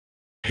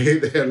Hey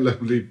there,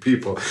 lovely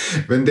people.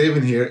 Ben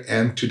David here,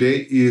 and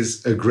today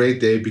is a great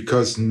day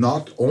because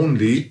not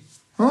only,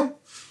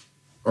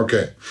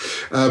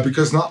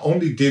 because not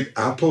only did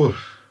Apple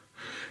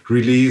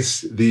release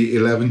the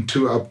 11.2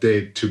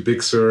 update to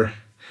Big Sur,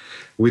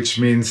 which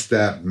means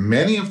that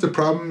many of the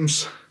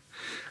problems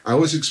I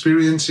was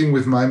experiencing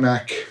with my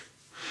Mac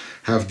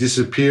have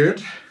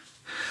disappeared.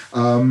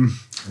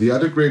 The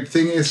other great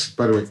thing is,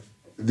 by the way,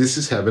 this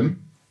is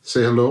heaven.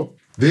 Say hello.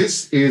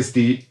 This is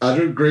the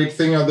other great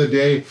thing of the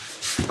day.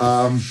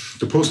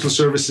 The Postal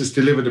Services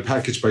delivered a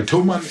package by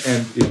Thomann,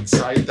 and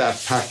inside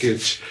that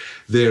package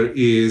there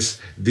is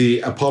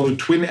the Apollo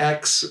Twin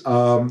X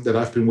that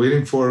I've been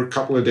waiting for a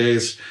couple of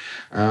days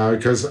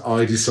because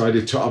I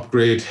decided to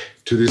upgrade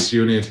to this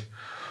unit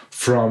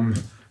from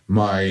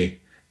my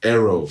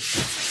Aero.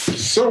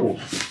 So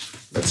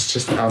let's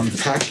just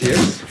unpack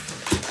it.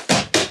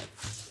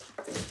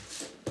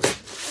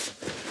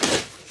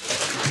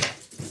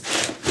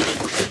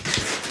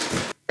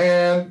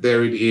 And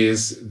there it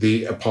is,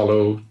 the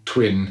Apollo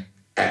Twin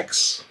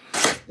X.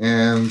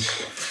 And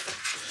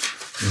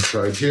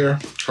inside here,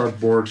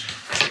 cardboard,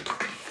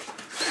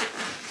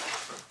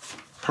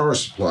 power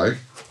supply,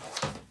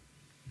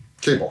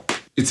 cable.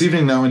 It's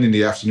evening now, and in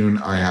the afternoon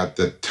I had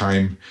the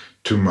time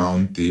to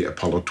mount the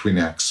Apollo Twin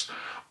X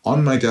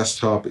on my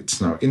desktop. It's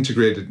now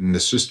integrated in the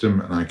system,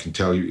 and I can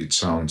tell you it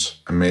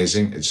sounds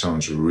amazing. It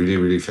sounds really,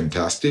 really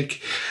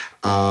fantastic.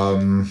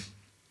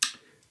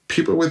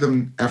 People with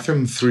an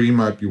FM3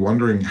 might be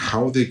wondering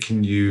how they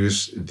can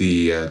use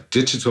the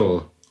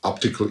digital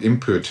optical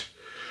input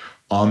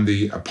on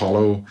the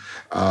Apollo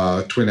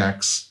Twin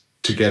X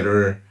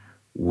together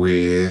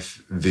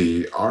with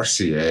the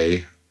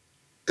RCA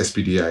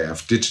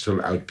SPDiF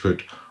digital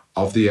output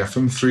of the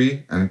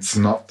FM3, and it's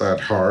not that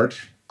hard.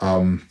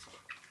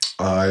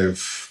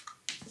 I've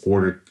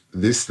ordered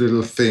this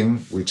little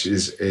thing, which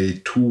is a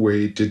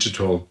two-way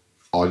digital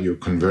audio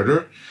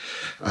converter.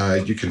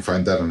 You can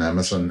find that on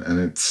Amazon, and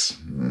it's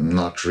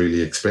not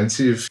really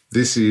expensive.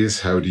 This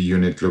is how the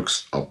unit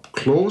looks up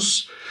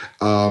close.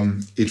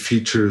 It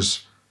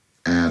features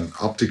an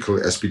optical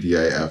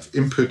SPDiF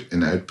input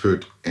and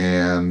output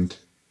and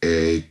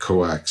a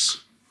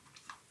coax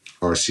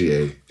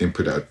RCA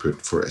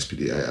input-output for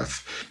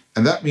SPDiF.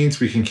 And that means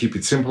we can keep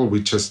it simple.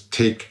 We just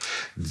take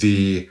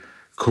the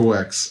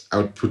coax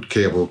output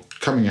cable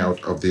coming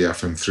out of the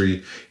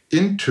FM3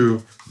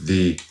 into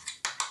the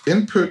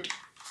input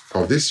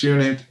of this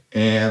unit,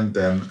 and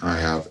then I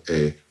have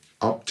a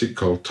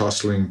optical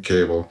Toslink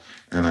cable,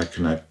 and I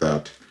connect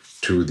that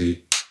to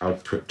the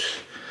output.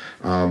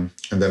 And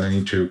then I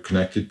need to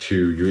connect it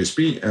to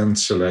USB and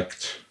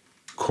select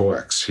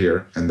coax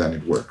here, and then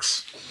it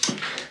works.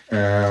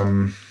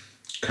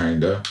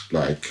 Kinda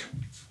like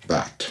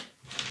that.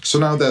 So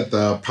now that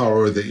the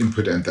power, the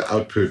input and the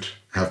output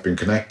have been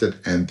connected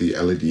and the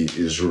LED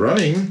is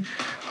running,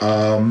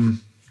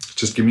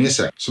 just give me a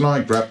sec. So now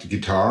I grabbed the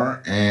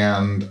guitar,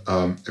 and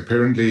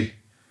apparently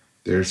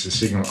there's a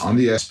signal on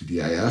the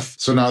SPDiF.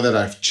 So now that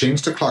I've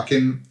changed the clock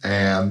in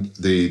and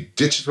the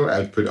digital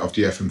output of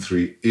the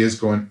FM3 is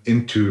going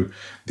into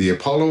the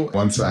Apollo,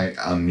 once I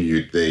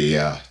unmute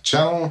the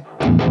channel,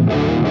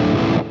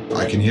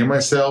 I can hear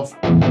myself.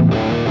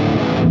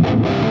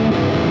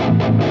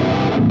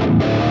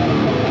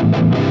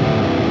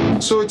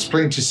 So it's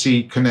plain to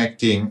see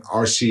connecting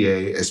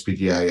RCA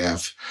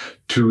SPDiF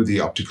to the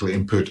optical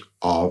input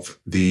of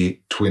the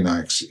Twin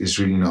X is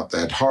really not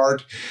that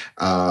hard.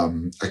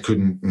 I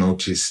couldn't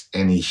notice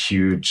any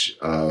huge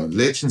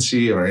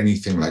latency or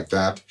anything like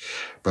that.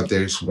 But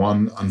there's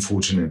one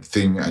unfortunate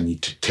thing I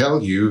need to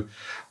tell you.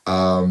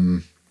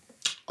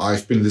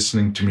 I've been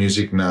listening to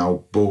music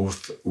now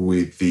both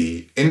with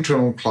the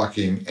internal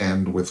clocking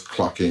and with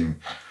clocking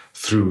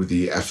through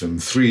the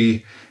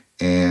FM3.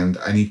 And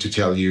I need to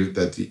tell you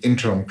that the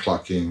internal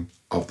clocking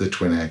of the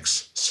Twin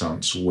X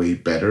sounds way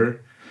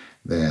better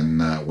than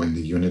when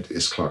the unit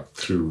is clocked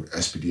through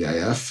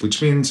SPDiF,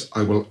 which means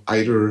I will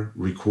either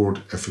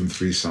record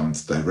FM3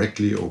 sounds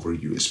directly over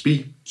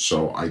USB,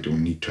 so I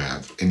don't need to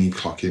have any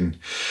clock-in,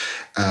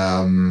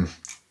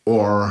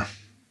 or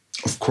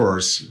of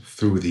course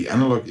through the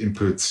analog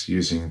inputs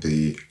using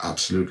the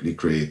absolutely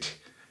great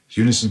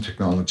Unison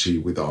technology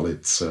with all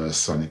its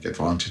sonic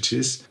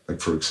advantages.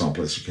 Like, for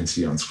example, as you can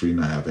see on screen,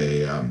 I have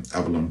a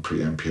Avalon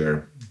preamp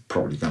here.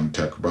 Probably going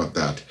to talk about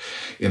that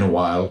in a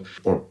while,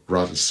 or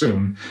rather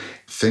soon.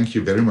 Thank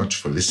you very much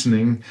for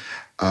listening.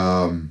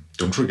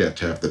 Don't forget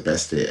to have the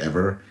best day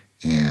ever,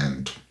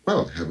 and,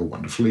 well, have a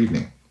wonderful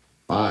evening.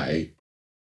 Bye.